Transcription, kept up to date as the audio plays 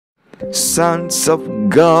Sons of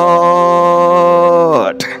God,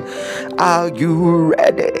 are you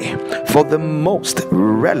ready for the most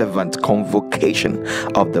relevant convocation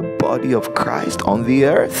of the body of Christ on the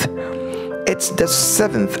earth? It's the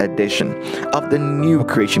 7th edition of the New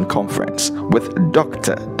Creation Conference with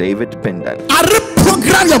Dr. David Pindan. I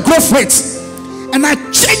reprogram your growth rates and I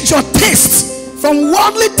change your taste from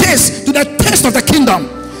worldly taste to the taste of the kingdom.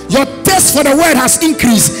 Your taste for the word has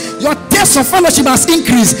increased. Your taste for fellowship has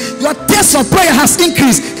increased. Your taste for prayer has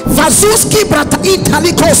increased. Vazuski brata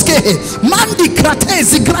italikoske mandi krate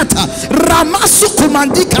zigrata ramasu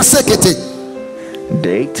kumandika sekete.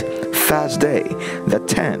 Date Thursday the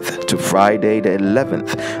 10th to Friday the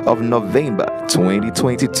 11th of November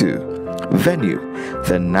 2022. Venue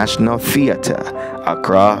the National Theatre,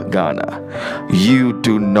 Accra, Ghana. You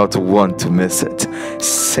do not want to miss it.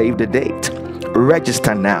 Save the date.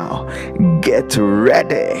 Register now. Get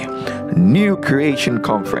ready. New Creation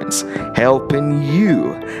Conference, helping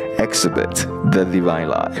you exhibit the divine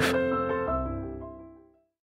life.